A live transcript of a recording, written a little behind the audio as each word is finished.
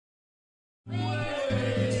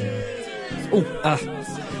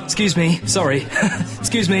Excuse me, sorry.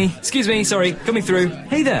 Excuse me, sorry, coming through.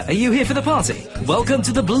 Hey there, are you here for the party? Welcome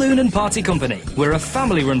to the Balloon and Party Company. We're a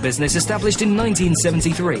family-run business established in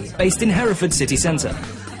 1973, based in Hereford city centre.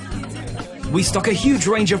 We stock a huge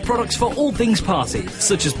range of products for all things party,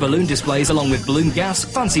 such as balloon displays along with balloon gas,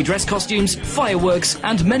 fancy dress costumes, fireworks,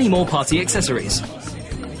 and many more party accessories.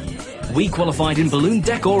 We qualified in balloon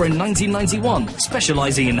decor in 1991,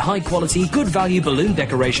 specialising in high-quality, good-value balloon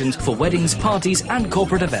decorations for weddings, parties and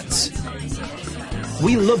corporate events.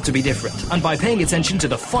 We love to be different, and by paying attention to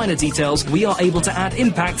the finer details, we are able to add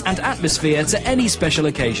impact and atmosphere to any special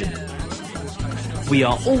occasion. We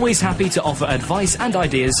are always happy to offer advice and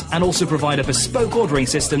ideas, and also provide a bespoke ordering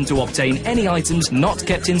system to obtain any items not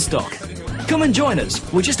kept in stock. Come and join us,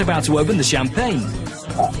 we're just about to open the champagne.